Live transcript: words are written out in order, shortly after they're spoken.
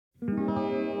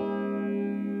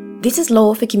This is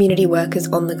Law for Community Workers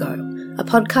on the Go, a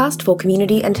podcast for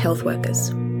community and health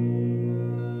workers.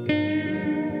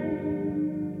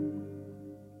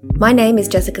 My name is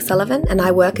Jessica Sullivan and I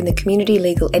work in the Community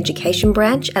Legal Education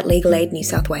branch at Legal Aid New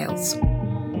South Wales.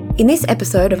 In this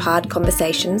episode of Hard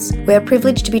Conversations, we are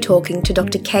privileged to be talking to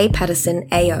Dr. Kay Patterson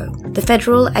AO, the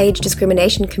Federal Age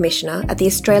Discrimination Commissioner at the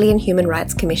Australian Human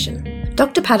Rights Commission.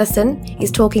 Dr. Patterson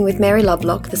is talking with Mary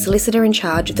Lovelock, the solicitor in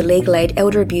charge of the Legal Aid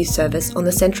Elder Abuse Service on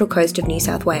the Central Coast of New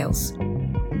South Wales.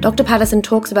 Dr. Patterson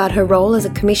talks about her role as a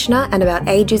commissioner and about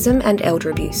ageism and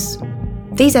elder abuse.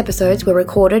 These episodes were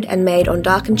recorded and made on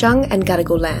Darkinjung and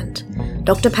Gadigal land.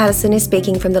 Dr. Patterson is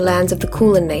speaking from the lands of the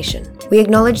Kulin Nation. We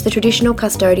acknowledge the traditional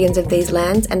custodians of these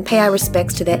lands and pay our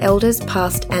respects to their elders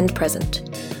past and present.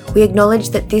 We acknowledge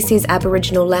that this is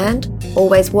Aboriginal land,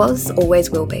 always was, always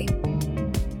will be.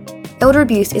 Elder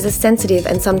abuse is a sensitive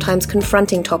and sometimes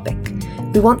confronting topic.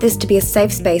 We want this to be a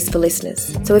safe space for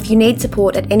listeners, so if you need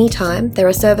support at any time, there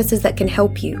are services that can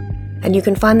help you, and you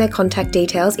can find their contact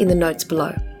details in the notes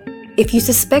below. If you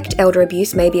suspect elder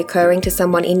abuse may be occurring to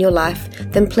someone in your life,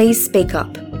 then please speak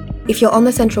up. If you're on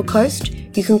the Central Coast,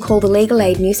 you can call the Legal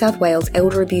Aid New South Wales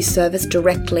Elder Abuse Service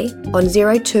directly on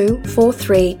 02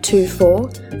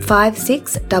 4324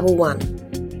 5611.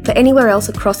 For anywhere else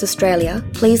across Australia,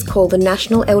 please call the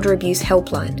National Elder Abuse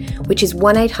Helpline, which is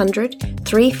 1800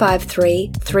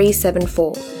 353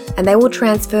 374, and they will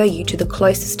transfer you to the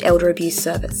closest elder abuse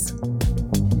service.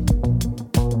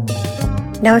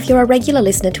 Now, if you're a regular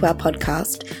listener to our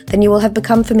podcast, then you will have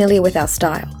become familiar with our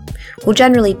style. We'll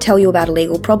generally tell you about a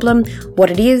legal problem,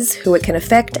 what it is, who it can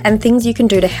affect, and things you can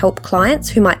do to help clients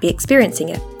who might be experiencing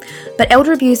it. But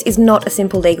elder abuse is not a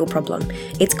simple legal problem.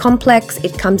 It's complex,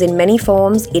 it comes in many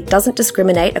forms, it doesn't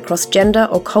discriminate across gender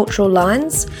or cultural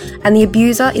lines, and the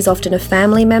abuser is often a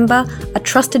family member, a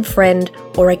trusted friend,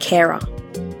 or a carer.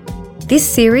 This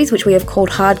series, which we have called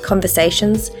Hard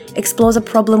Conversations, explores a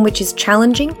problem which is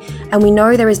challenging, and we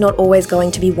know there is not always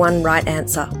going to be one right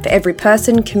answer for every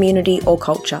person, community, or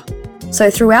culture. So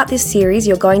throughout this series,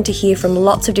 you're going to hear from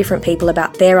lots of different people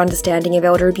about their understanding of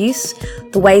elder abuse,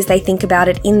 the ways they think about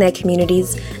it in their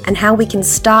communities, and how we can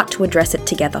start to address it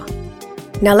together.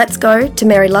 Now let's go to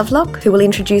Mary Lovelock, who will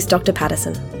introduce Dr.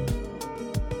 Patterson.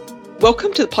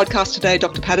 Welcome to the podcast today,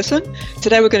 Dr. Patterson.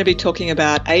 Today we're going to be talking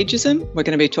about ageism, we're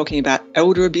going to be talking about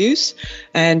elder abuse,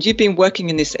 and you've been working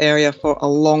in this area for a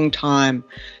long time.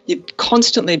 You've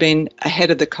constantly been ahead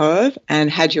of the curve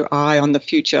and had your eye on the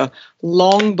future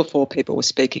long before people were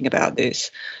speaking about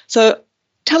this. So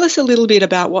tell us a little bit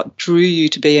about what drew you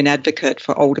to be an advocate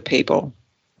for older people.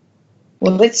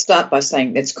 Well, let's start by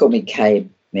saying, let's call me Kay,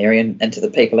 Mary, and to the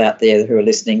people out there who are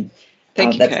listening.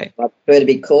 Thank you, Kay. I prefer to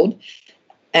be called.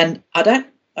 And I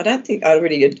don't think I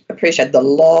really appreciate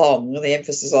the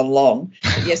emphasis on long.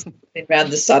 But yes, I've been around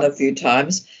the sun a few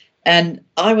times. And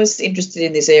I was interested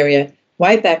in this area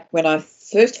way back when I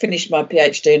first finished my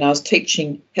PhD and I was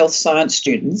teaching health science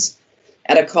students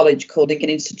at a college called Lincoln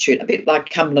Institute, a bit like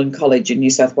Cumberland College in New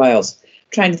South Wales.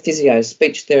 Trained physios,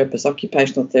 speech therapists,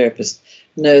 occupational therapists,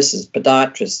 nurses,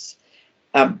 podiatrists.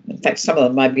 In fact, some of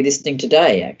them may be listening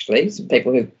today, actually, some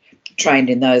people who've trained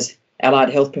in those allied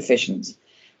health professions.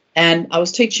 And I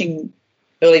was teaching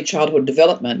early childhood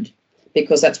development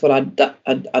because that's what I'd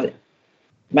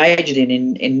majored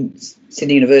in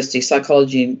Sydney University,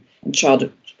 psychology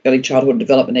and early childhood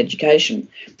development education.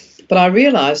 But I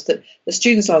realised that the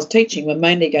students I was teaching were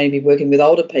mainly going to be working with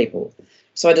older people.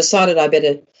 So I decided I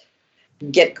better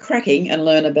get cracking and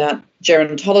learn about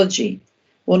gerontology.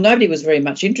 Well, nobody was very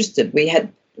much interested. We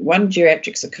had one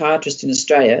geriatric psychiatrist in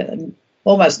Australia and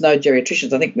almost no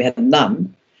geriatricians. I think we had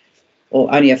none,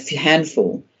 or only a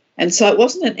handful. And so it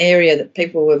wasn't an area that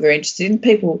people were very interested in.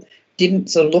 People didn't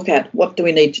sort of look at what do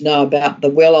we need to know about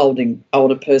the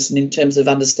older person in terms of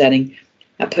understanding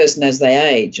a person as they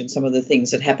age and some of the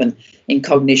things that happen in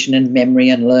cognition and memory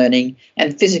and learning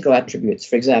and physical attributes,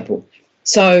 for example.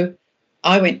 So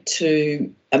I went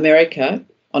to America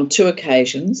on 2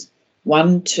 occasions,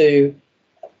 one to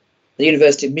the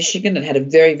University of Michigan and had a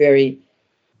very, very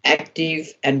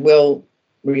active and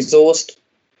well-resourced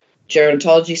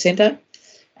gerontology centre,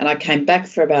 and I came back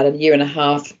for about a year and a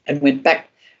half and went back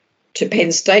to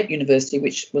Penn State University,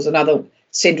 which was another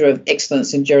centre of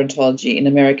excellence in gerontology in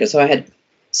America. So I had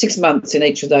 6 months in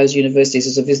each of those universities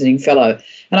as a visiting fellow,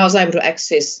 and I was able to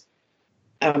access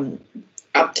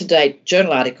up-to-date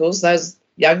journal articles. Those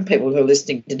young people who are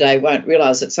listening today won't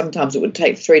realise that sometimes it would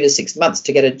take 3 to 6 months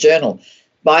to get a journal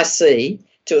by sea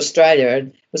to Australia, and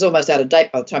it was almost out of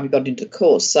date by the time we got into the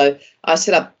course. So I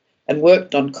set up and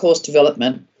worked on course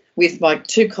development with my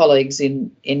 2 colleagues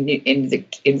in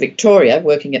Victoria,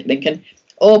 working at Lincoln,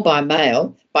 all by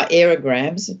mail, by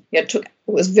aerograms. It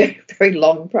was a very, very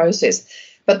long process.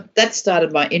 But that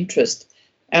started my interest.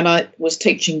 And I was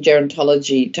teaching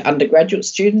gerontology to undergraduate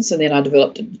students, and then I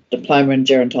developed a diploma in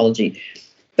gerontology.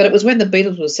 But it was when the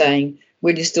Beatles were saying,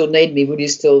 will you still need me? Will you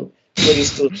still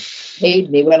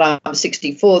need me when I'm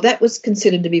 64? That was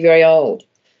considered to be very old.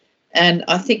 And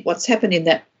I think what's happened in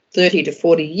that 30 to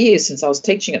 40 years since I was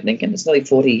teaching at Lincoln, it's nearly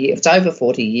 40 years, it's over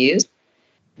 40 years,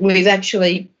 we've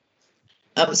actually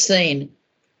seen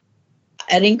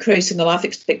an increase in the life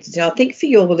expectancy. I think for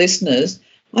your listeners,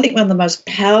 I think one of the most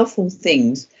powerful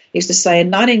things is to say in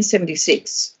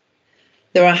 1976,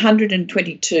 there were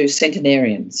 122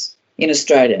 centenarians in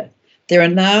Australia. There are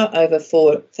now over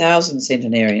 4,000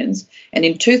 centenarians. And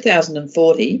in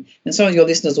 2040, and some of your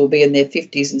listeners will be in their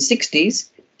 50s and 60s,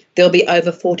 there'll be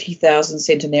over 40,000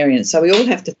 centenarians. So we all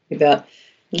have to think about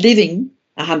living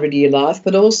a 100-year life,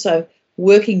 but also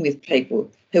working with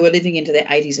people who are living into their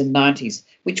 80s and 90s,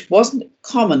 which wasn't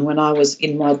common when I was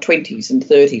in my 20s and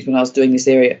 30s when I was doing this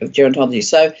area of gerontology.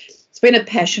 So it's been a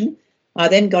passion. I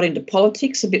then got into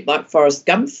politics, a bit like Forrest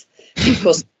Gump,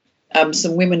 because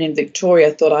some women in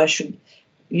Victoria thought I should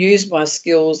use my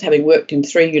skills, having worked in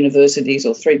 3 universities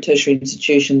or 3 tertiary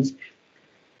institutions,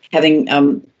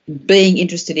 having being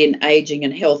interested in ageing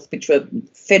and health, which were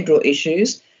federal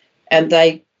issues, and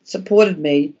they supported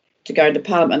me to go into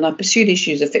Parliament. And I pursued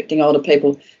issues affecting older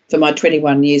people for my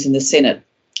 21 years in the Senate.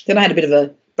 Then I had a bit of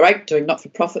a break doing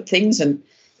not-for-profit things and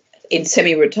in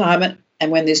semi-retirement.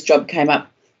 And when this job came up,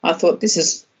 I thought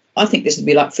I think this would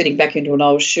be like fitting back into an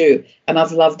old shoe. And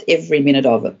I've loved every minute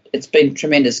of it. It's been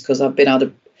tremendous because I've been able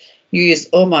to use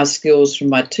all my skills from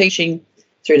my teaching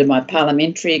through to my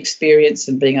parliamentary experience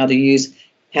and being able to use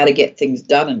how to get things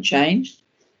done and changed,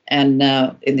 and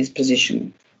now in this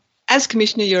position. As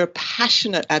Commissioner, you're a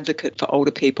passionate advocate for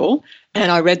older people,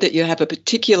 and I read that you have a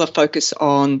particular focus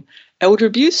on elder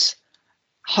abuse,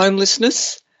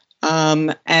 homelessness,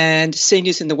 and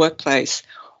seniors in the workplace.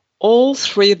 All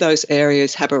 3 of those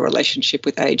areas have a relationship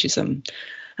with ageism.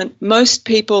 And most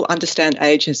people understand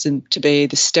ageism to be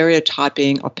the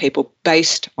stereotyping of people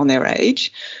based on their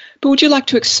age. But would you like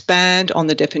to expand on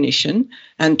the definition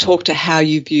and talk to how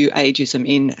you view ageism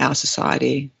in our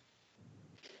society?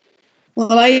 Well,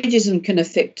 ageism can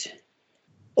affect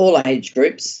all age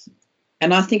groups,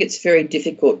 and I think it's very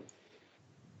difficult.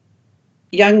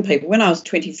 Young people, when I was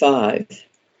 25,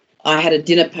 I had a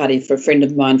dinner party for a friend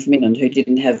of mine from England who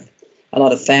didn't have a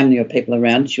lot of family or people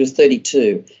around. She was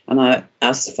 32, and I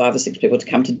asked 5 or 6 people to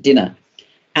come to dinner.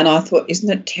 And I thought, isn't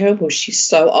it terrible? She's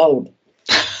so old.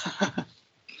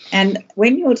 And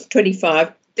when you're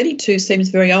 25, 32 seems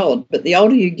very old, but the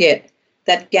older you get,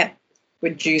 that gap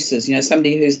reduces. You know,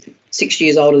 somebody who's 6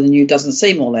 years older than you doesn't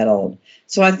seem all that old.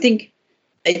 So I think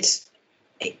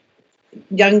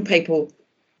young people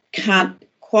can't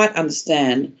quite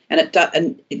understand,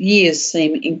 and years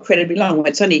seem incredibly long.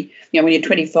 It's only, when you're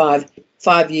 25,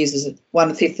 5 years is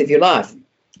 1/5 of your life.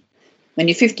 When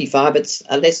you're 55, it's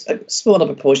a smaller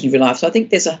proportion of your life. So I think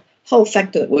there's a whole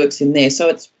factor that works in there. So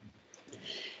it's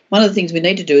one of the things we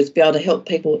need to do is be able to help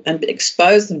people and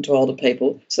expose them to older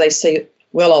people so they see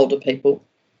older people.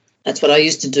 That's what I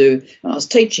used to do when I was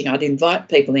teaching. I'd invite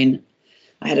people in.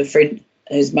 I had a friend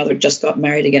whose mother had just got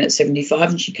married again at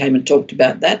 75, and she came and talked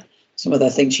about that. Some of the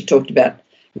things she talked about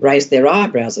raised their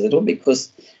eyebrows a little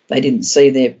because they didn't see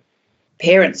their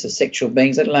parents as sexual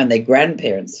beings, let alone their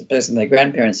grandparents, the person their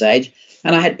grandparents' age.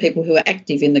 And I had people who were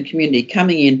active in the community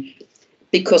coming in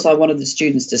because I wanted the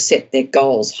students to set their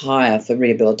goals higher for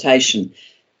rehabilitation.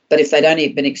 But if they'd only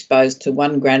been exposed to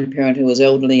one grandparent who was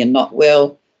elderly and not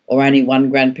well, or only one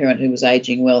grandparent who was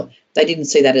ageing well, they didn't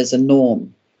see that as a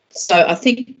norm. So I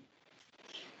think,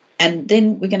 and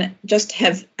then we're going to just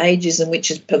have ageism which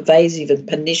is pervasive and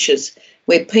pernicious,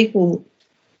 where people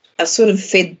are sort of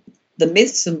fed the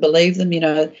myths and believe them.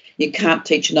 You can't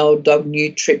teach an old dog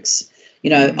new tricks.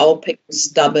 Old people are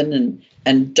stubborn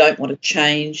and don't want to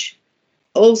change.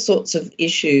 All sorts of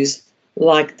issues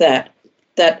like that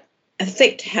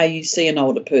affect how you see an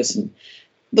older person.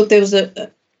 Look, there was a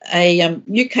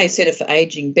UK Centre for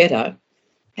Ageing Better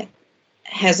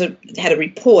had a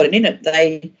report, and in it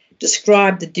they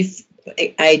described the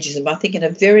ageism, I think, in a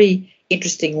very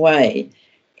interesting way.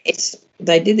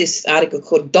 They did this article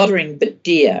called Doddering But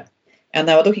Dear, and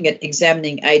they were looking at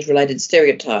examining age-related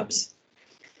stereotypes.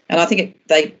 And I think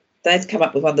they've come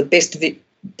up with one of the best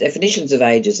definitions of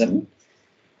ageism.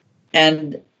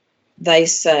 And they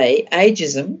say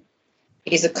ageism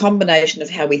is a combination of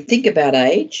how we think about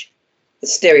age, the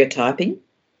stereotyping,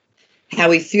 how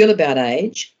we feel about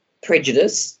age,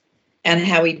 prejudice, and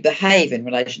how we behave in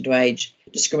relation to age,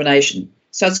 discrimination.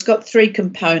 So it's got 3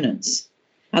 components.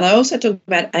 And I also talk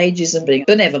about ageism being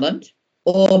benevolent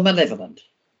or malevolent.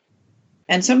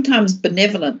 And sometimes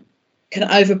benevolent can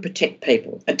overprotect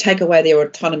people and take away their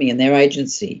autonomy and their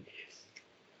agency.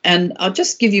 And I'll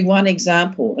just give you one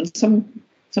example. And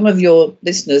some of your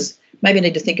listeners maybe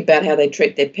need to think about how they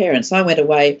treat their parents. I went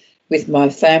away with my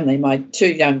family, my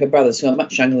two younger brothers who are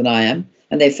much younger than I am,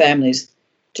 and their families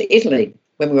to Italy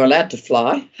when we were allowed to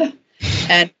fly.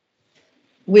 And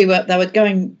they were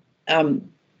going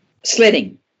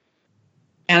sledding.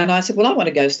 And I said, well, I want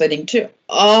to go sledding too.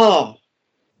 Oh,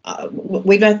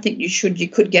 we don't think you should. You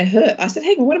could get hurt. I said,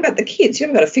 hang on, what about the kids?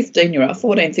 You've got a 15-year-old,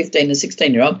 14, 15 and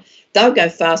 16-year-old. They'll go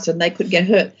faster and they could get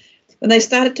hurt. And they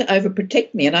started to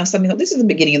overprotect me. And I suddenly thought, this is the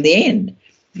beginning of the end.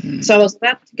 Mm. So I was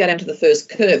about to go down to the first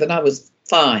curve and I was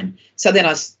fine. So then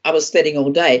I was sledding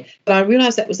all day. But I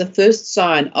realised that was the first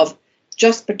sign of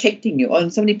just protecting you.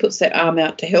 And somebody puts their arm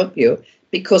out to help you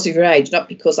because of your age, not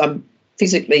because I'm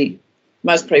physically,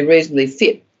 most probably reasonably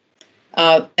fit.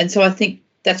 And so I think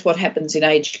that's what happens in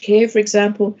aged care, for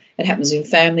example. It happens in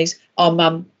families. Oh,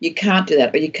 mum, you can't do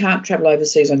that, or you can't travel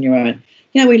overseas on your own.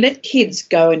 You know, we let kids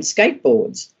go in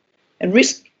skateboards and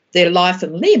risk their life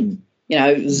and limb, you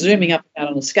know, zooming up and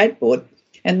down on a skateboard,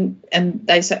 and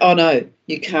they say, oh, no,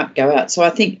 you can't go out. So I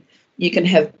think you can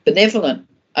have benevolent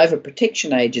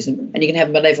overprotection ageism and you can have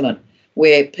malevolent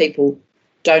where people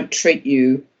don't treat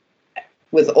you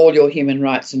with all your human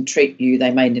rights and treat you,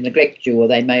 they may neglect you or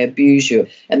they may abuse you,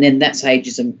 and then that's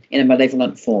ageism in a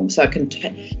malevolent form. So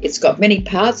it's got many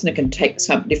parts and it can take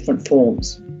some different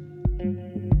forms.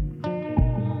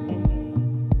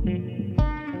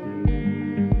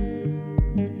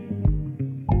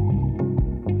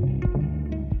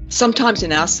 Sometimes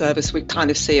in our service, we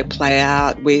kind of see it play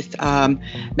out with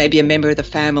maybe a member of the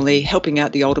family helping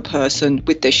out the older person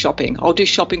with their shopping. I'll do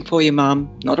shopping for you, Mum,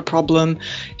 not a problem.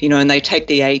 You know, and they take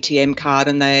the ATM card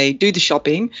and they do the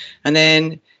shopping. And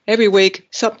then every week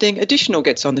something additional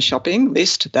gets on the shopping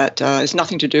list that has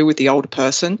nothing to do with the older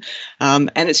person.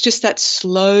 And it's just that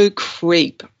slow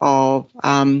creep of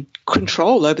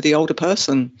control over the older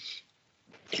person.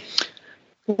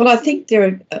 Well, I think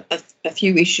there are a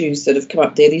few issues that have come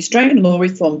up there. The Australian Law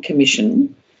Reform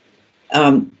Commission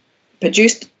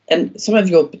produced, and some of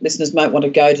your listeners might want to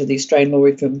go to the Australian Law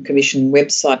Reform Commission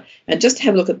website and just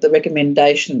have a look at the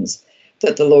recommendations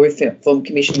that the Law Reform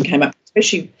Commission came up,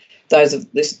 especially those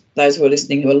who are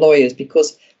listening who are lawyers,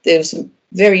 because there's some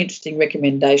very interesting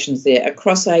recommendations there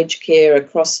across aged care,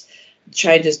 across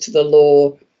changes to the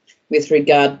law with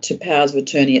regard to powers of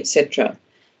attorney, etc.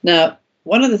 Now,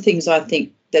 one of the things I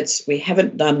think that we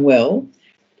haven't done well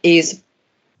is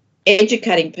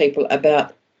educating people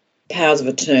about powers of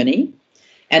attorney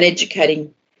and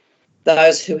educating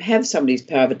those who have somebody's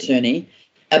power of attorney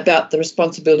about the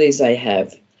responsibilities they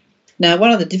have. Now,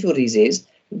 one of the difficulties is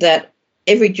that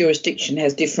every jurisdiction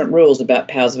has different rules about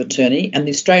powers of attorney, and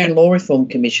the Australian Law Reform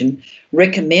Commission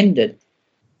recommended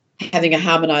having a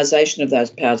harmonisation of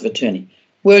those powers of attorney.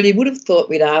 Well, you would have thought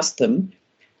we'd asked them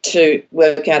to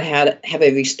work out how to have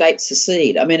every state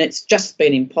secede. I mean, it's just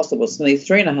been impossible. It's nearly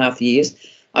 3.5 years.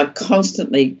 I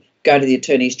constantly go to the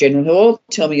Attorneys General who all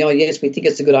tell me, oh, yes, we think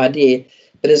it's a good idea.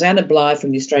 But as Anna Bligh from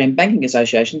the Australian Banking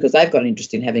Association, because they've got an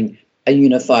interest in having a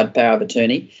unified power of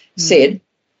attorney, said,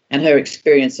 and her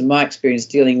experience and my experience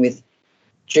dealing with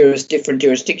different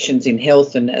jurisdictions in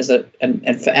health and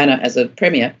for Anna as a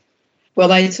Premier, well,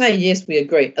 they say, yes, we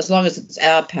agree, as long as it's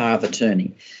our power of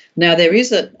attorney. Now, there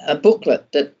is a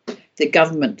booklet that the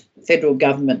government, federal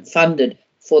government, funded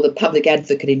for the public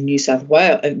advocate in New South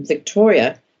Wales,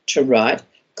 Victoria, to write,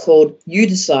 called You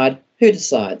Decide, Who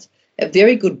Decides. A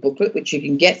very good booklet, which you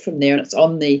can get from there, and it's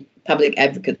on the public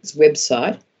advocate's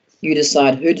website, You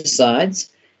Decide, Who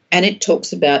Decides, and it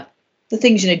talks about the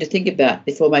things you need to think about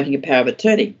before making a power of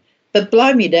attorney. But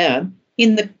blow me down,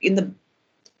 in the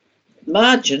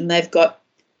margin, they've got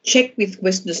check with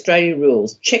Western Australia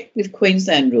rules, check with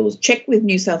Queensland rules, check with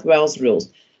New South Wales rules.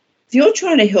 If you're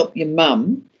trying to help your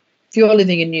mum, if you're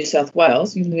living in New South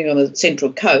Wales, you're living on the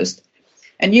Central Coast,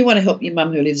 and you want to help your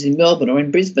mum who lives in Melbourne or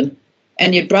in Brisbane,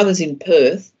 and your brother's in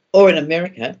Perth or in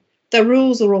America, the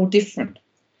rules are all different.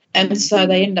 And so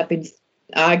they end up in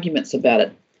arguments about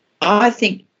it. I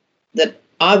think that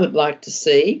I would like to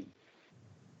see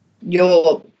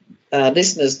your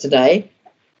listeners today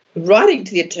writing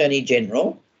to the Attorney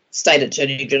General, State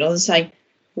Attorney General, and saying,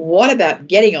 what about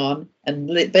getting on and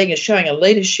showing a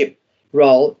leadership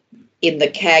role in the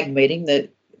CAG meeting, the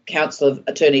Council of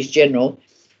Attorneys General,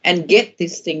 and get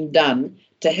this thing done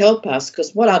to help us,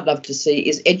 because what I'd love to see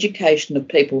is education of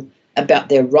people about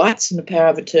their rights and the power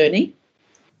of attorney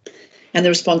and the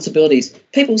responsibilities.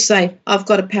 People say, I've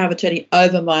got a power of attorney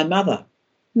over my mother.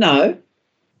 No,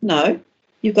 No,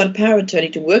 you've got a power of attorney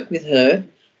to work with her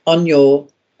on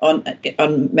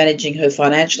managing her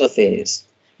financial affairs.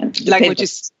 And Language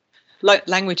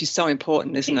is so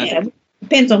important, isn't it? Yeah,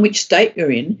 depends on which state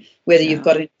you're in, whether you've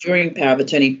got an enduring power of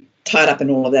attorney tied up in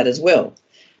all of that as well.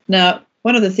 Now,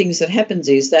 one of the things that happens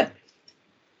is that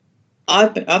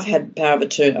I've had power of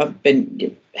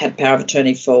attorney. Had power of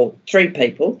attorney for 3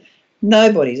 people.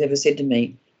 Nobody's ever said to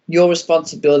me, "Your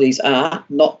responsibilities are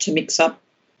not to mix up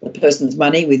the person's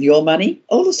money with your money."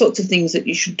 All the sorts of things that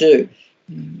you should do.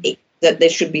 That there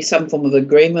should be some form of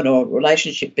agreement or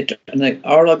relationship, an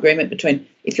oral agreement between,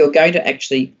 if you're going to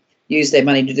actually use their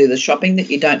money to do the shopping, that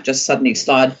you don't just suddenly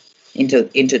slide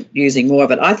into using more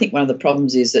of it. I think one of the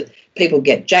problems is that people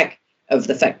get jack of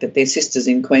the fact that their sisters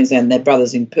in Queensland, their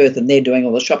brothers in Perth, and they're doing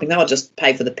all the shopping. They'll just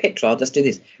pay for the petrol, I'll just do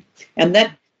this. And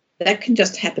that can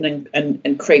just happen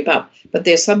and creep up. But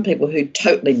there's some people who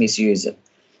totally misuse it,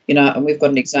 and we've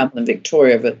got an example in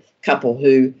Victoria of a couple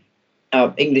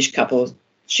English couple.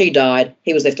 She died,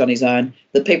 he was left on his own.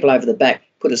 The people over the back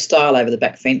put a stile over the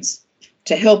back fence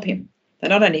to help him. They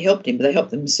not only helped him, but they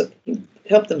helped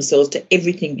themselves to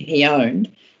everything he owned,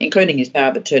 including his power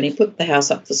of attorney, put the house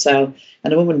up for sale,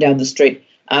 and a woman down the street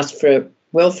asked for a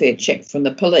welfare check from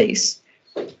the police.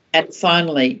 And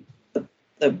finally,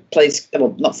 the police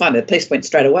went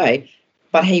straight away,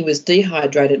 but he was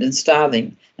dehydrated and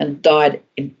starving and died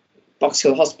in Box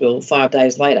Hill Hospital 5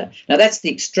 days later. Now, that's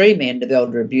the extreme end of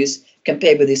elder abuse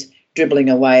compared with this dribbling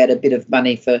away at a bit of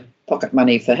pocket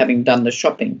money for having done the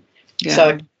shopping. Yeah.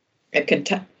 So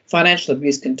financial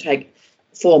abuse can take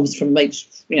forms from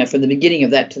from the beginning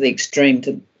of that to the extreme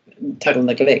to total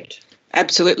neglect.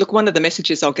 Absolutely. Look, one of the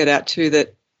messages I'll get out too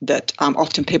that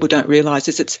often people don't realise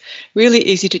is it's really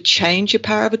easy to change your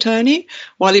power of attorney.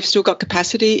 While you've still got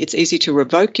capacity, it's easy to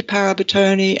revoke your power of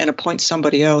attorney and appoint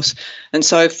somebody else. And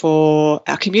so for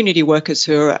our community workers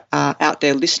who are out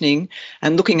there listening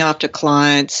and looking after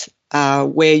clients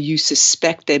where you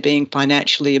suspect they're being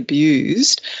financially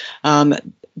abused,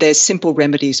 there's simple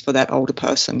remedies for that older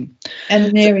person.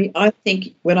 And Mary, I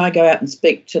think when I go out and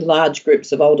speak to large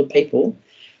groups of older people,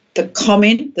 the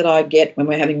comment that I get when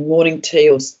we're having morning tea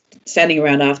or standing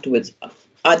around afterwards,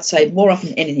 I'd say more often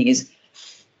than anything is,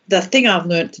 the thing I've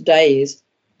learned today is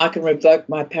I can revoke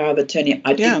my power of attorney.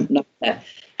 I didn't know that.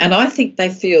 And I think they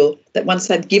feel that once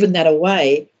they've given that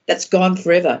away, that's gone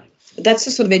forever. That's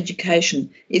the sort of education.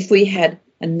 If we had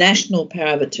a national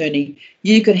power of attorney,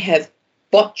 you could have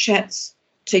bot chats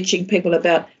teaching people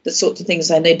about the sorts of things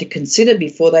they need to consider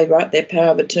before they write their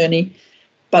power of attorney.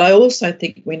 But I also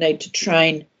think we need to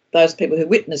train those people who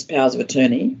witness powers of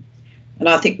attorney, and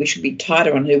I think we should be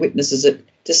tighter on who witnesses it,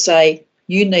 to say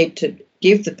you need to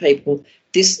give the people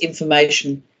this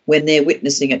information when they're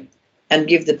witnessing it, and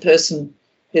give the person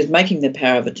who's making the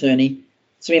power of attorney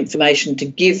some information to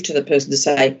give to the person to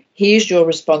say, here's your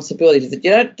responsibility. If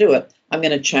you don't do it, I'm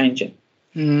going to change it.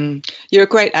 You're a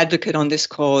great advocate on this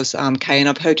cause, Kay, and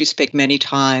I've heard you speak many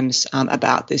times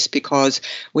about this, because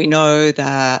we know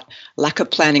that lack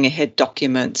of planning ahead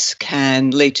documents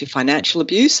can lead to financial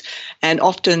abuse, and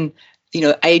often,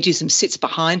 ageism sits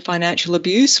behind financial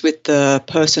abuse, with the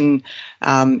person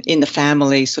in the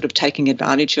family sort of taking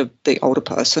advantage of the older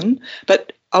person.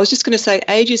 But I was just going to say,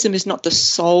 ageism is not the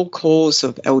sole cause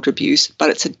of elder abuse, but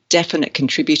it's a definite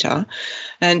contributor.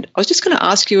 And I was just going to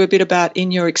ask you a bit about,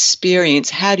 in your experience,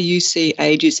 how do you see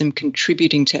ageism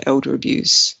contributing to elder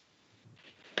abuse?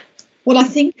 Well, I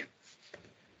think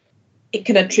it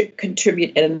can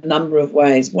contribute in a number of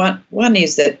ways. One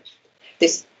is that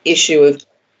this issue of,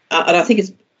 and I think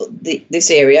it's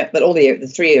this area, but all the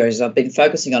 3 areas I've been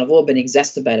focusing on have all been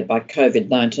exacerbated by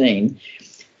COVID-19.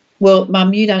 Well,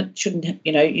 Mum, you don't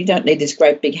need this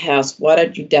great big house. Why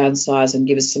don't you downsize and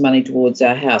give us some money towards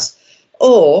our house?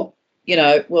 Or,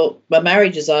 well, my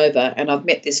marriage is over and I've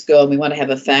met this girl and we want to have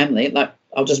a family. Like,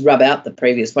 I'll just rub out the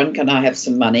previous one. Can I have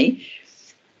some money?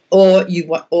 Or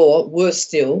worse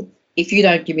still, if you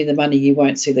don't give me the money, you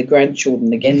won't see the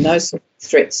grandchildren again. Those sort of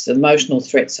threats, emotional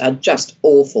threats, are just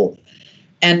awful.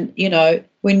 And,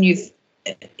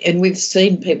 we've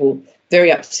seen people very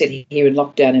upset here in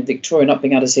lockdown in Victoria, not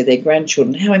being able to see their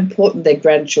grandchildren, how important their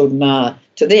grandchildren are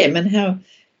to them, and how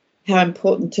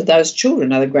important to those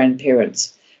children are the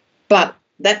grandparents. But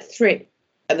that threat,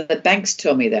 and the banks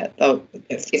tell me that,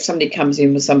 if somebody comes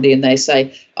in with somebody and they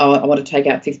say, I want to take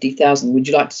out $50,000, would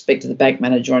you like to speak to the bank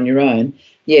manager on your own?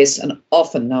 Yes, and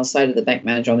often they'll say to the bank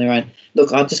manager on their own,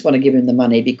 look, I just want to give him the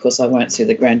money because I won't see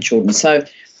the grandchildren. So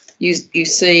you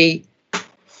see,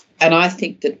 and I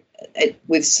think that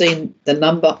we've seen the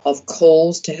number of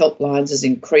calls to helplines has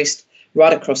increased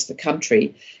right across the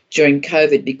country, during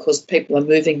COVID because people are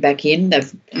moving back in. They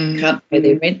can't pay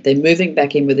their rent. They're moving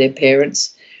back in with their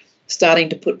parents, starting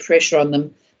to put pressure on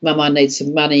them. Mum, I need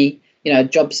some money. You know,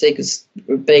 job seekers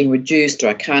are being reduced, or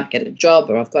I can't get a job,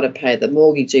 or I've got to pay the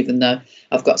mortgage even though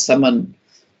I've got someone,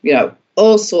 you know,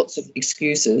 all sorts of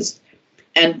excuses.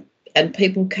 And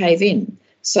people cave in.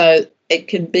 So it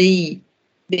can be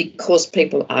because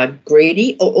people are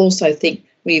greedy or also think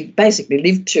we've basically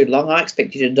lived too long. I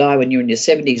expect you to die when you're in your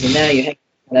 70s and now you're hanging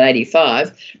out at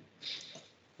 85.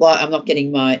 Well, I'm not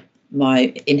getting my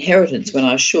inheritance when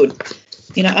I should.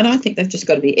 You know, and I think they've just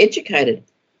got to be educated.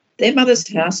 Their mother's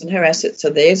house and her assets are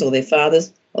theirs, or their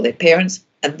father's or their parents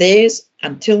are theirs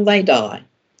until they die.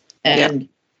 And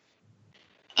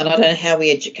I don't know how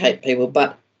we educate people,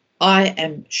 but I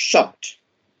am shocked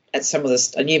at some of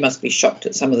this, and you must be shocked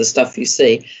at some of the stuff you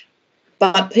see.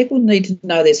 But people need to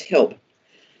know there's help.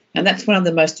 And that's one of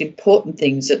the most important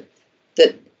things that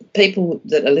people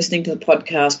that are listening to the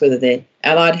podcast, whether they're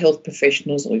allied health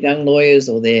professionals or young lawyers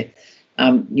or they're,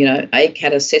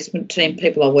 ACAT assessment team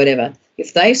people or whatever,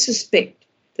 if they suspect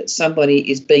that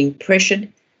somebody is being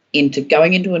pressured into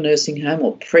going into a nursing home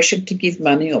or pressured to give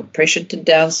money or pressured to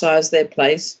downsize their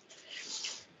place,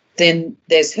 then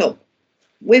there's help.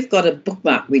 We've got a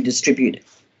bookmark we distribute.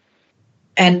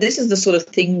 And this is the sort of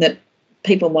thing that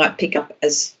people might pick up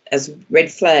as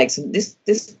red flags. And this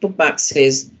bookmark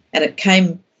says, and it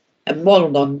came and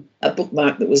modelled on a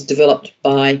bookmark that was developed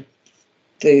by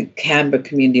the Canberra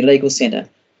Community Legal Centre.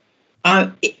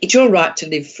 It's your right to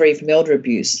live free from elder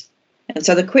abuse. And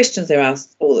so the questions they're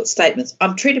asked, or the statements,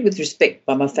 I'm treated with respect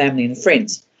by my family and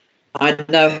friends. I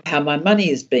know how my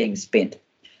money is being spent.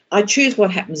 I choose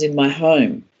what happens in my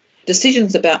home.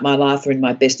 Decisions about my life are in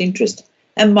my best interest,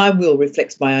 and my will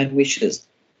reflects my own wishes.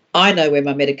 I know where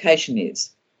my medication is.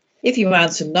 If you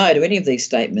answer no to any of these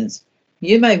statements,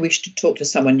 you may wish to talk to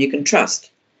someone you can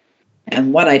trust.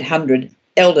 And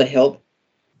 1-800-ELDER-HELP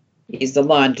is the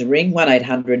line to ring,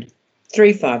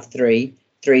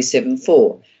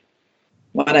 1-800-353-374.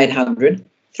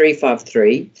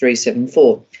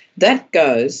 1-800-353-374. That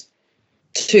goes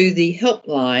to the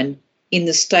helpline in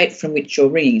the state from which you're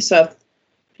ringing. So if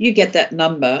you get that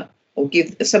number, or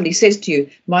if somebody says to you,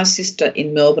 my sister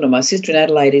in Melbourne or my sister in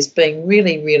Adelaide is being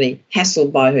really, really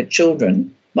hassled by her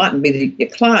children, mightn't be your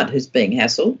client who's being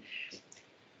hassled,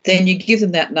 then you give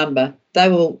them that number. They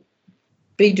will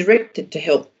be directed to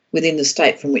help within the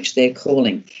state from which they're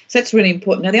calling. So that's really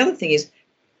important. Now, the other thing is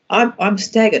I'm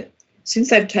staggered.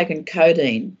 Since they've taken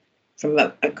codeine from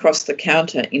across the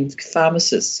counter in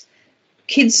pharmacists,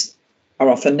 kids are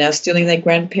often now stealing their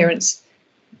grandparents'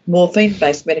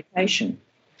 morphine-based medication.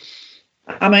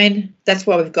 I mean, that's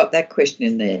why we've got that question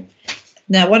in there.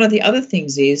 Now, one of the other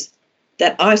things is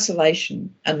that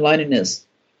isolation and loneliness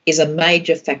is a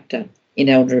major factor in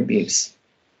elder abuse,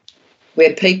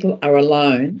 where people are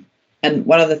alone. And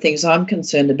one of the things I'm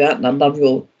concerned about, and I'd love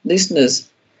your listeners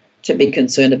to be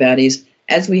concerned about, is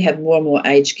as we have more and more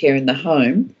aged care in the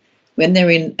home, when they're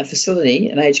in a facility,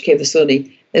 an aged care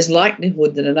facility, there's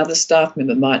likelihood that another staff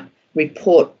member might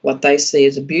report what they see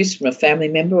as abuse from a family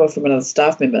member or from another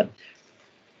staff member.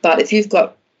 But if you've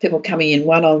got people coming in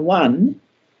one-on-one,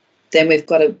 then we've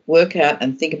got to work out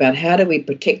and think about how do we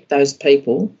protect those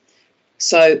people.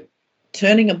 So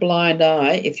turning a blind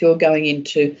eye, if you're going in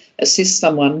to assist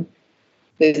someone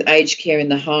with aged care in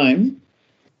the home,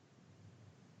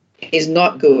 is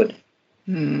not good.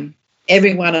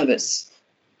 Every one of us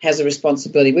has a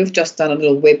responsibility. We've just done a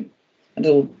little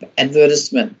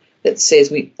advertisement that says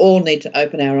we all need to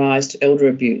open our eyes to elder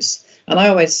abuse. And I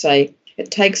always say if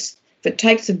it takes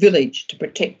a village to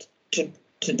protect, to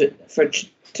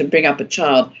bring up a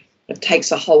child, it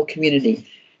takes a whole community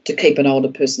to keep an older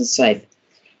person safe.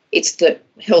 It's the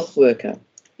health worker,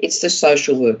 it's the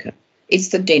social worker, it's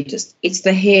the dentist, it's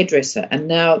the hairdresser. And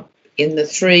now in the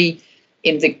three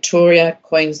in Victoria,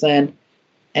 Queensland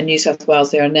and New South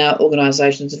Wales, there are now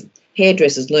organisations of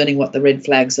hairdressers learning what the red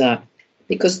flags are.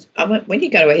 Because when you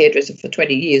go to a hairdresser for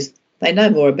 20 years, they know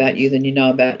more about you than you know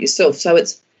about yourself. So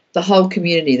it's the whole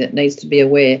community that needs to be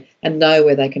aware and know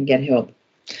where they can get help.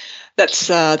 That's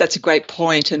a great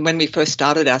point. And when we first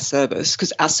started our service,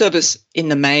 because our service in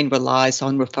the main relies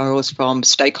on referrals from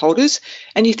stakeholders,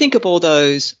 and you think of all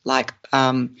those like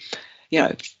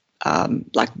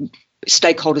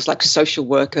stakeholders like social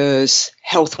workers,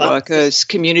 health workers,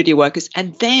 community workers,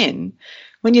 and then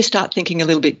when you start thinking a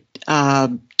little bit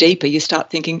deeper, you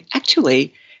start thinking,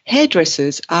 actually,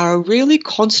 hairdressers are a really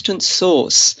constant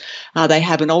source. They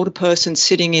have an older person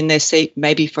sitting in their seat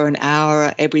maybe for an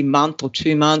hour every month or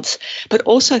 2 months, but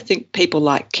also think people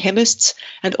like chemists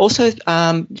and also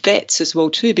vets as well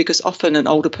too, because often an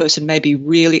older person may be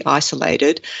really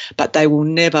isolated, but they will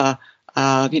never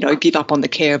give up on the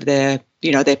care of their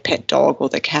pet dog or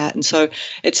their cat. And so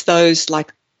it's those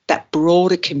like that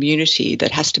broader community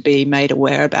that has to be made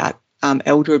aware about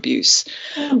elder abuse.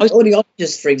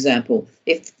 Audiologists, for example,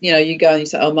 if you go and you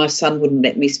say, "Oh, my son wouldn't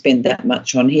let me spend that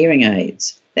much on hearing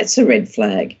aids," that's a red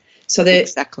flag. So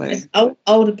there's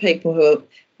older people who are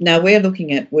now we're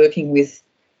looking at working with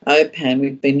OPAN.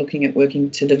 We've been looking at working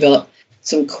to develop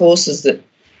some courses that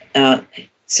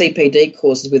CPD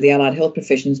courses with the allied health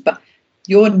professions. But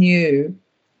your new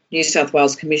New South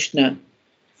Wales Commissioner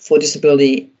for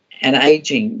Disability and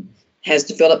Ageing has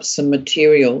developed some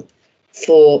material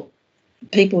for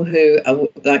people who are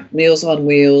like Meals on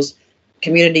Wheels,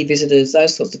 community visitors,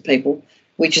 those sorts of people,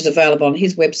 which is available on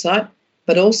his website.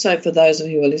 But also for those of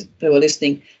you who are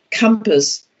listening,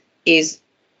 Compass is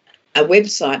a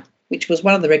website which was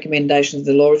one of the recommendations of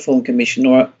the Law Reform Commission,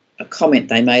 or a comment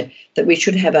they made, that we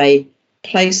should have a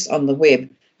place on the web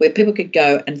where people could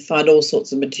go and find all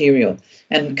sorts of material.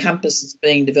 And Compass is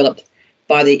being developed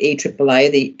by the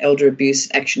EAAA, the Elder Abuse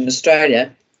Action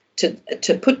Australia,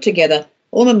 to put together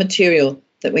all the material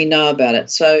that we know about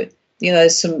it. So,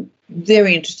 there's some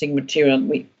very interesting material.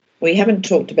 We haven't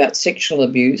talked about sexual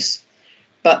abuse,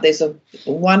 but there's a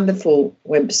wonderful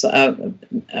website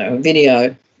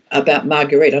video about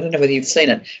Marguerite. I don't know whether you've seen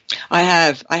it. I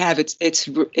have.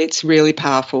 It's really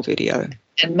powerful video.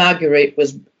 And Marguerite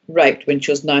was raped when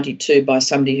she was 92 by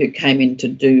somebody who came in to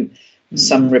do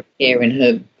some repair in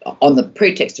her, on the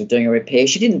pretext of doing a repair.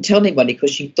 She didn't tell anybody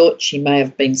because she thought she may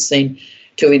have been seen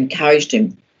to have encouraged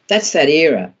him. That's that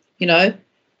era,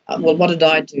 Well, what did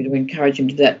I do to encourage him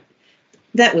to do that?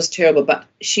 That was terrible, but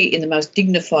she, in the most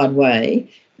dignified way,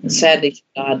 and sadly she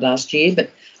died last year, but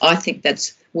I think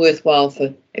that's worthwhile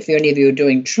for, if any of you are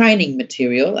doing training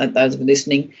material, and those of you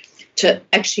listening, to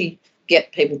actually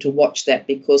get people to watch that,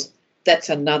 because that's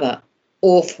another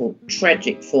awful,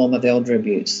 tragic form of elder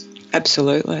abuse.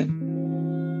 Absolutely.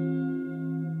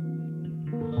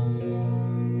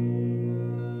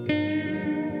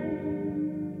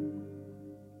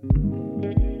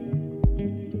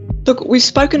 Look, we've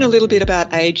spoken a little bit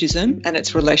about ageism and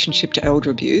its relationship to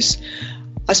elder abuse.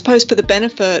 I suppose for the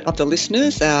benefit of the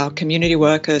listeners, our community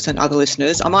workers and other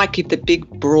listeners, I might give the big,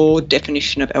 broad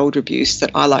definition of elder abuse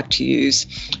that I like to use,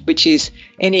 which is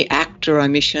any act or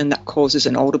omission that causes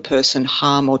an older person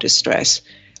harm or distress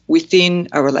within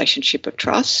a relationship of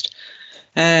trust.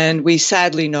 And we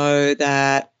sadly know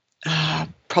that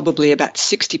probably about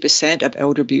 60% of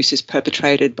elder abuse is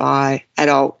perpetrated by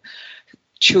adult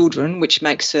children, which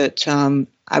makes it a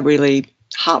really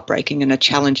heartbreaking and a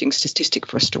challenging statistic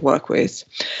for us to work with.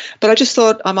 But I just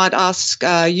thought I might ask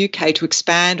you, Kay, to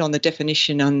expand on the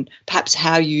definition and perhaps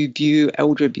how you view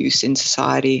elder abuse in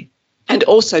society, and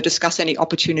also discuss any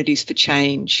opportunities for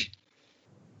change.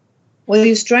 Well,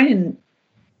 the Australian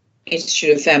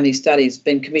Institute of Family Studies has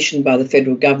been commissioned by the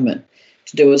federal government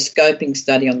to do a scoping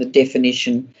study on the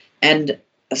definition, and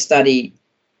a study,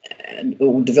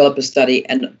 or develop a study,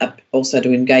 and also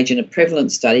to engage in a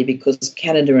prevalence study, because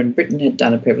Canada and Britain had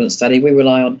done a prevalence study. We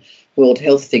rely on World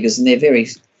Health figures, and they're very,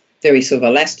 very sort of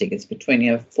elastic. It's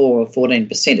between 4 or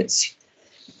 14%.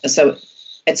 So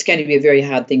it's going to be a very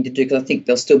hard thing to do, because I think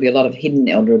there'll still be a lot of hidden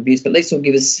elder abuse, but at least it'll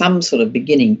give us some sort of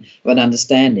beginning of an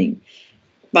understanding.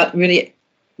 But really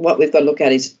what we've got to look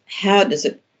at is how does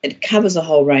it covers a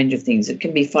whole range of things. It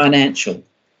can be financial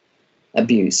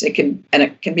abuse. It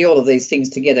can be all of these things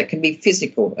together. It can be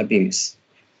physical abuse.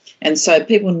 And so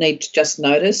people need to just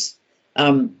notice.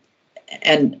 And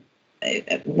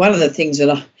one of the things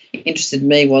that interested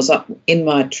me was, in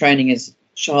my training as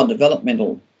child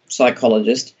developmental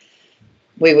psychologist,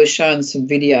 we were shown some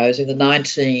videos in the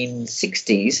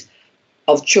 1960s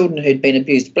of children who'd been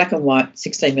abused, black and white,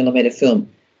 16mm film.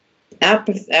 Our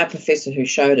professor who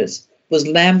showed us was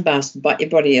lambasted by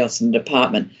everybody else in the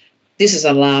department. This is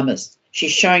alarmist.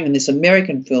 She's showing them this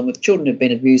American film with children who've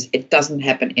been abused. It doesn't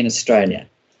happen in Australia.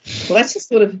 Well, that's the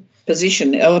sort of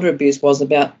position elder abuse was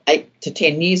about 8 to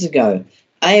 10 years ago.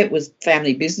 A, it was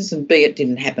family business, and B, it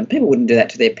didn't happen. People wouldn't do that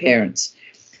to their parents.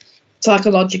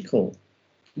 Psychological.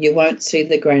 You won't see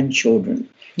the grandchildren.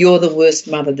 You're the worst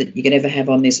mother that you can ever have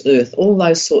on this earth. All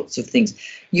those sorts of things.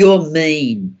 You're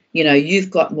mean. You've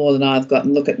got more than I've got,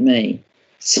 and look at me.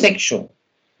 Sexual.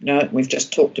 We've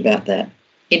just talked about that.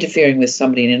 Interfering with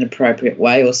somebody in an inappropriate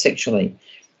way or sexually.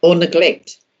 Or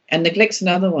neglect. And neglect's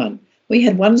another one. We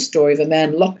had one story of a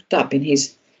man locked up in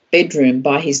his bedroom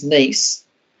by his niece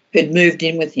who'd moved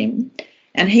in with him,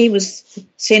 and he was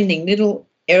sending little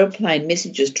aeroplane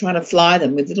messages, trying to fly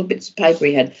them with little bits of paper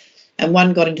he had, and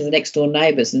one got into the next door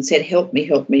neighbours and said, help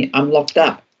me, I'm locked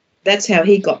up. That's how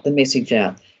he got the message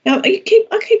out. Now, I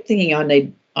keep thinking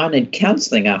I need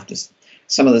counselling after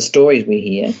some of the stories we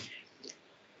hear,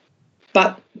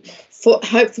 but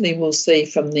hopefully we'll see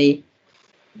from the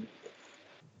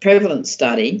prevalence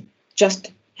study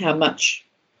just how much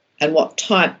and what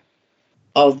type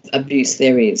of abuse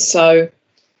there is. So,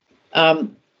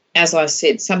 as I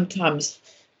said, sometimes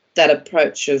that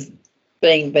approach of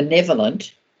being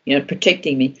benevolent,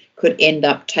 protecting me, could end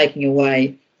up taking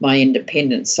away my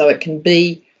independence. So it can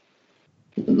be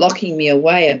locking me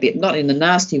away a bit, not in a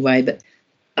nasty way, but,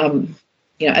 and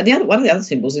one of the other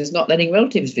symbols is not letting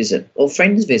relatives visit or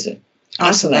friends visit.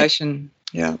 Isolation,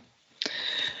 yeah.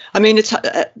 I mean,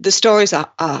 the stories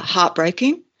are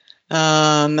heartbreaking,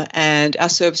 and our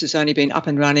service has only been up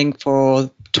and running for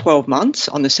 12 months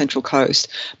on the Central Coast,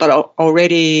 but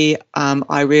already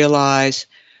I realise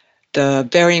the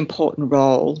very important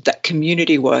role that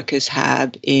community workers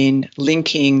have in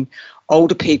linking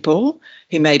older people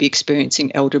who may be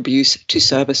experiencing elder abuse to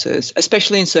services,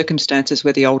 especially in circumstances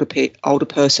where the older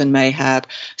person may have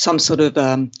some sort of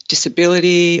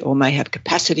disability or may have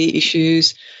capacity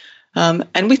issues.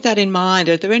 And with that in mind,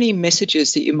 are there any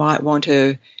messages that you might want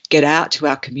to get out to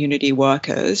our community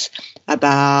workers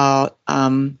about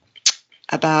how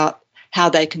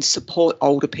they can support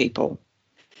older people?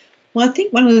 Well, I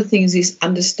think one of the things is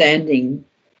understanding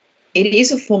it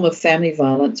is a form of family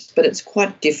violence, but it's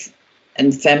quite different,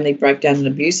 and family breakdown and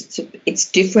abuse. It's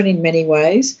different in many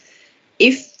ways.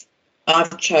 If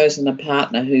I've chosen a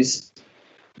partner who's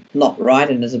not right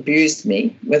and has abused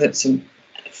me, whether it's a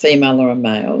female or a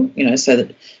male, so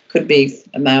that could be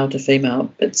a male to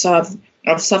female, but so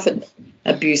I've suffered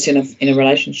abuse in a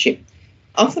relationship.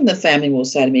 Often the family will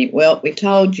say to me, well, we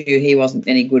told you he wasn't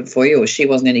any good for you or she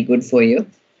wasn't any good for you,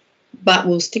 but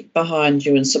we'll stick behind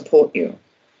you and support you.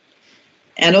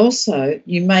 And also,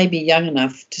 you may be young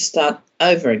enough to start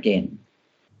over again.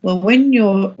 Well, when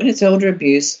it's elder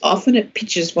abuse, often it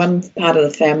pitches one part of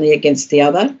the family against the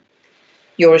other.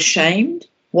 You're ashamed.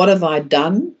 What have I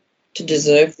done to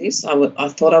deserve this? I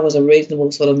thought I was a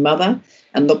reasonable sort of mother,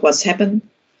 and look what's happened.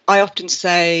 I often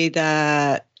say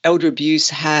that elder abuse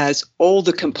has all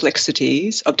the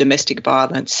complexities of domestic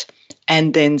violence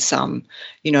and then some,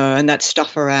 and that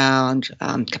stuff around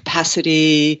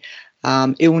capacity,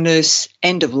 illness,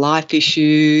 end-of-life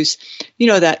issues,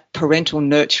 that parental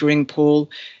nurturing pool.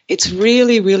 It's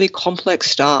really, really complex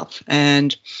stuff.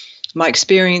 And my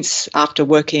experience after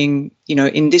working,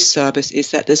 in this service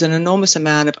is that there's an enormous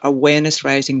amount of awareness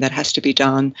raising that has to be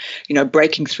done,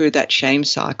 breaking through that shame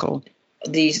cycle.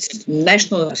 The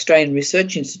National Australian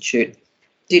Research Institute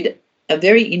did a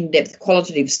very in-depth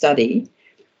qualitative study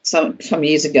some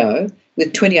years ago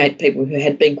with 28 people who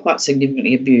had been quite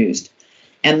significantly abused.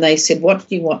 And they said, what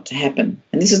do you want to happen?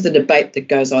 And this is the debate that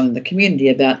goes on in the community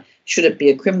about should it be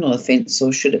a criminal offence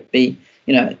or should it be,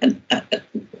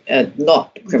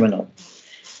 not criminal.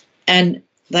 And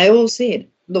they all said,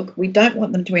 look, we don't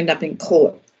want them to end up in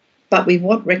court, but we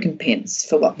want recompense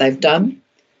for what they've done.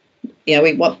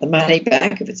 We want the money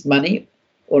back if it's money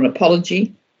or an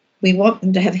apology. We want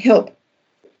them to have help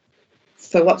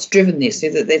for what's driven this,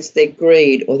 either that's their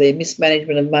greed or their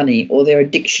mismanagement of money or their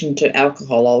addiction to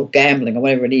alcohol or gambling or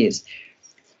whatever it is.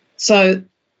 So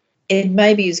it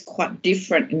maybe is quite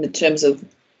different in the terms of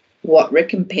what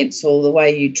recompense or the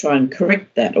way you try and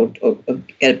correct that or get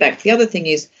it back. The other thing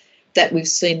is that we've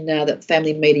seen now that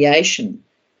family mediation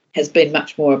has been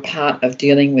much more a part of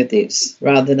dealing with this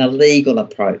rather than a legal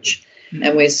approach. Mm-hmm.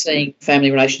 And we're seeing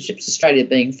Family Relationships Australia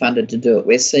being funded to do it.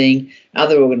 We're seeing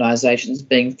other organisations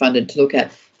being funded to look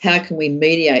at how can we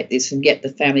mediate this and get the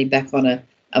family back on a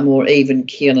more even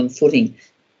keel and footing,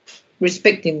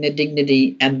 respecting the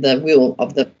dignity and the will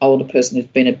of the older person who's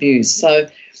been abused. So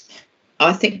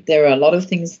I think there are a lot of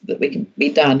things that we can be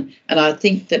done, and I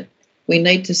think that we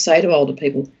need to say to older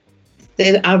people,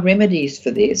 there are remedies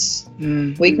for this.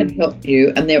 Mm-hmm. We can help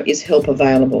you, and there is help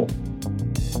available.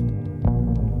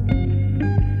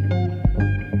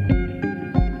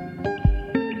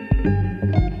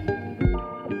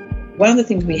 One of the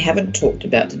things we haven't talked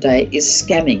about today is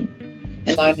scamming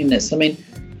and loneliness. I mean,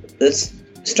 the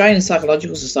Australian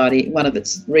Psychological Society, in one of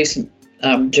its recent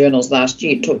journals last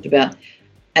year, talked about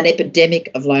an epidemic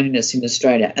of loneliness in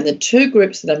Australia. And the two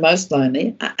groups that are most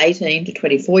lonely are 18 to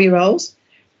 24-year-olds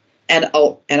and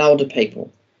older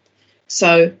people.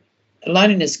 So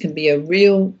loneliness can be a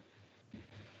real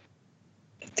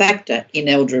factor in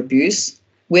elder abuse,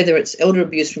 whether it's elder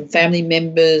abuse from family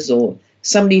members or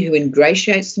somebody who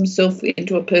ingratiates themselves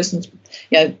into a person's,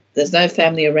 there's no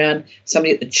family around,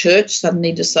 somebody at the church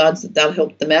suddenly decides that they'll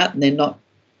help them out and they're not,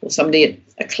 or somebody at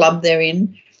a club they're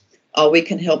in, we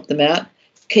can help them out.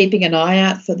 Keeping an eye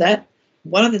out for that.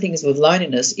 One of the things with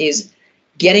loneliness is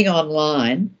getting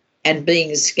online and being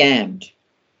scammed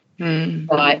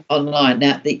by online.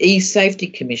 Now, the e-safety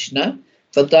commissioner,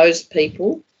 for those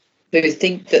people who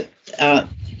think that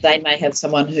they may have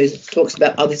someone who talks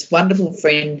about, this wonderful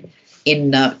friend in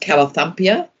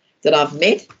Calathumpia that I've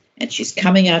met, and she's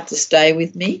coming out to stay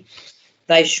with me,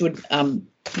 they should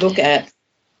look at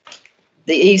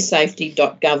the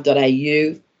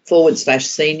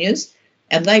esafety.gov.au/seniors,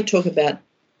 and they talk about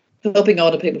helping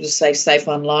older people to stay safe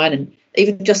online and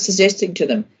even just suggesting to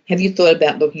them, have you thought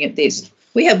about looking at this?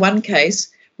 We had one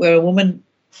case where a woman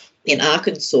in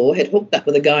Arkansas had hooked up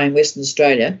with a guy in Western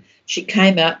Australia. She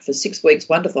came out for 6 weeks,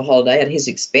 wonderful holiday at his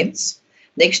expense.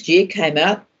 Next year came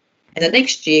out, and the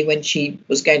next year when she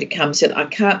was going to come, said, I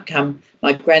can't come,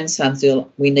 my grandson's ill,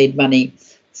 we need money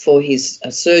for his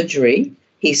surgery.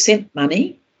 He sent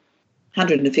money,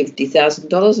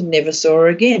 $150,000, and never saw her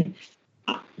again.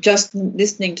 Just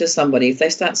listening to somebody, if they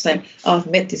start saying, I've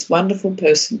met this wonderful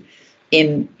person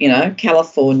in,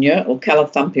 California or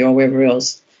Calathumpia or wherever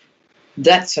else,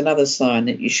 that's another sign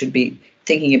that you should be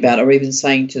thinking about, or even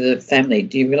saying to the family,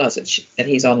 do you realise that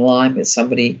he's online with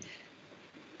somebody?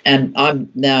 And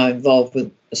I'm now involved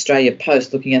with Australia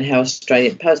Post, looking at how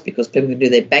Australia Post, because people can do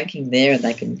their banking there and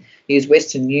they can use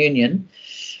Western Union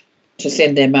to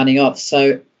send their money off.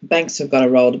 So banks have got a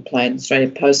role to play and Australia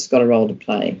Post has got a role to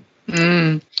play.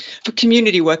 For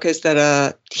community workers that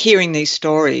are hearing these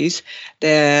stories,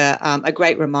 they're a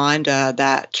great reminder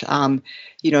that,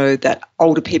 that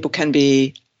older people can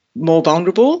be more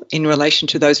vulnerable in relation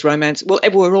to those romance. Well,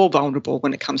 we're all vulnerable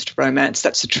when it comes to romance.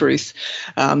 That's the truth.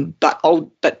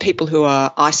 But people who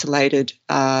are isolated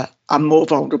are more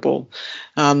vulnerable.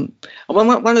 One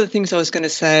of the things I was going to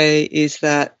say is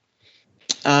that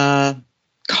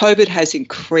COVID has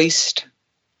increased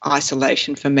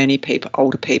isolation for many people,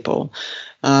 older people,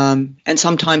 and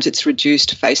sometimes it's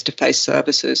reduced face-to-face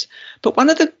services. But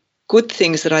one of the good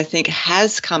things that I think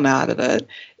has come out of it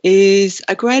is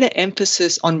a greater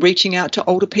emphasis on reaching out to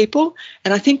older people,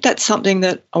 and I think that's something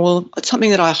that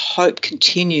I hope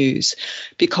continues,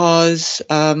 because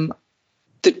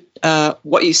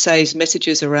what you say is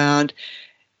messages around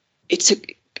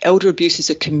elder abuse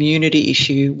is a community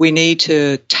issue. We need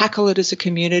to tackle it as a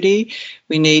community.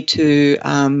 We need to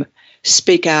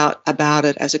speak out about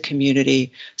it as a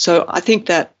community. So I think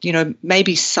that,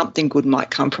 maybe something good might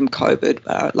come from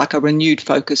COVID, like a renewed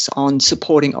focus on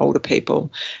supporting older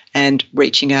people and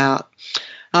reaching out.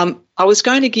 I was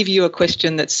going to give you a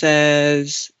question that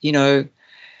says,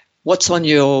 what's on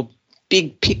your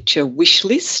big picture wish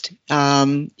list?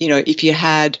 If you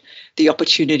had the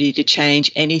opportunity to change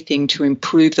anything to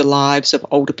improve the lives of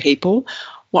older people,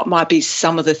 what might be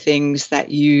some of the things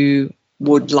that you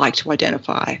would like to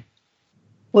identify?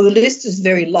 Well, the list is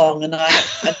very long and I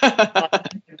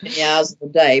have many hours of the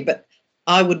day, but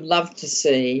I would love to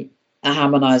see a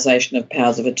harmonisation of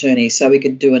powers of attorney so we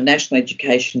could do a national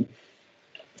education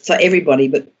for everybody,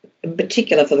 but in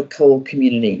particular for the core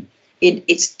community.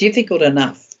 It's difficult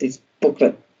enough, this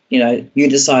booklet, you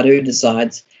decide who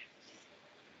decides,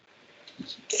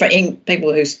 for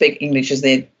people who speak English as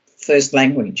their first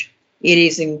language. It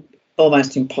is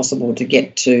almost impossible to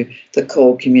get to the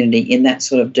core community in that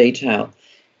sort of detail.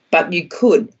 But you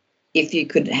could, if you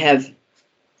could have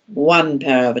one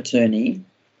power of attorney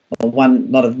or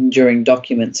one lot of enduring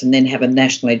documents and then have a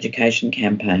national education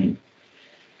campaign.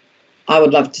 I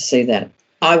would love to see that.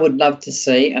 I would love to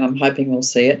see, and I'm hoping we'll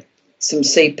see it, some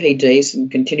CPD, some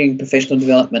continuing professional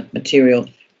development material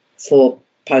for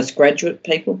postgraduate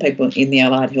people in the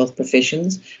allied health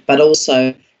professions, but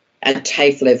also at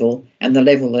TAFE level and the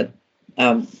level that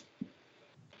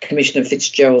Commissioner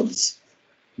Fitzgerald's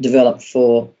developed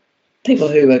for people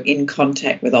who are in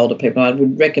contact with older people. I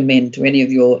would recommend to any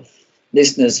of your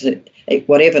listeners, at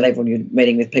whatever level you're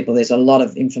meeting with people, there's a lot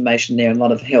of information there and a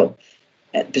lot of help,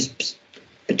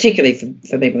 particularly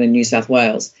for people in New South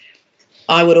Wales.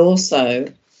 I would also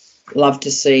love to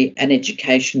see an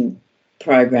education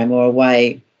program or a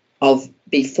way of,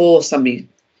 before somebody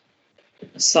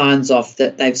signs off,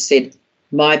 that they've said,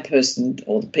 my person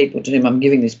or the people to whom I'm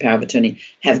giving this power of attorney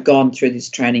have gone through this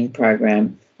training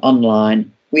program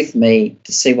online with me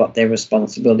to see what their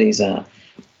responsibilities are.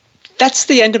 That's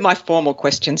the end of my formal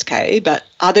questions, Kay, but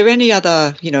are there any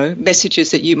other,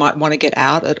 messages that you might want to get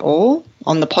out at all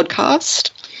on the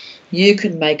podcast? You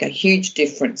can make a huge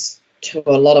difference to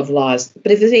a lot of lives,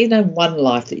 but if there's even one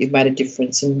life that you've made a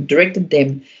difference and directed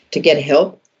them to get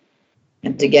help,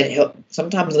 and to get help,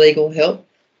 sometimes legal help,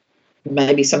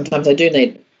 maybe sometimes they do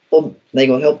need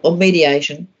legal help or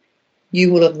mediation,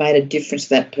 you will have made a difference to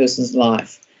that person's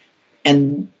life.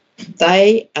 And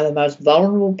they are the most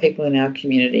vulnerable people in our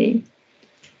community,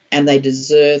 and they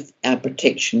deserve our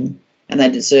protection, and they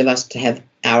deserve us to have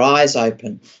our eyes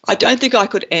open. I don't think I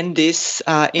could end this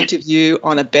interview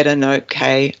on a better note,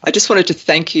 Kay. I just wanted to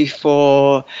thank you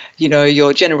for,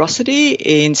 your generosity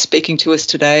in speaking to us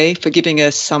today, for giving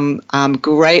us some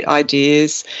great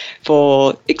ideas,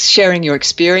 for sharing your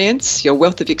experience, your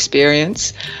wealth of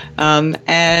experience.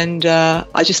 And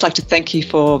I'd just like to thank you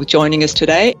for joining us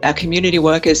today, our community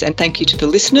workers, and thank you to the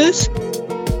listeners.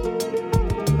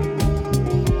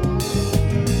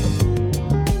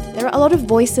 There are a lot of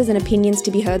voices and opinions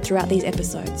to be heard throughout these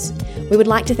episodes. We would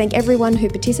like to thank everyone who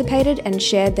participated and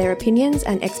shared their opinions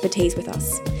and expertise with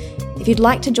us. If you'd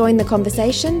like to join the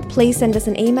conversation, please send us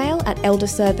an email at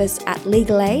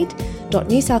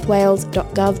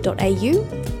elderservice@legalaid.newsouthwales.gov.au.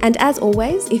 And as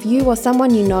always, if you or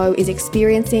someone you know is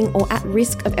experiencing or at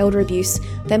risk of elder abuse,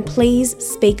 then please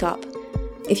speak up.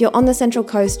 If you're on the Central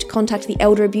Coast, contact the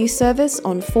Elder Abuse Service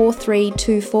on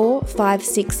 4324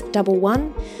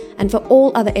 5611. And for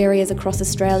all other areas across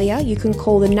Australia, you can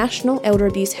call the National Elder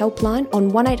Abuse Helpline on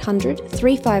 1800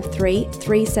 353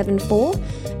 374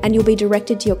 and you'll be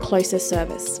directed to your closest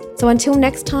service. So until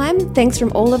next time, thanks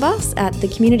from all of us at the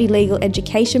Community Legal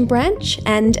Education Branch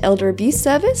and Elder Abuse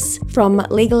Service from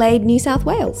Legal Aid New South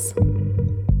Wales.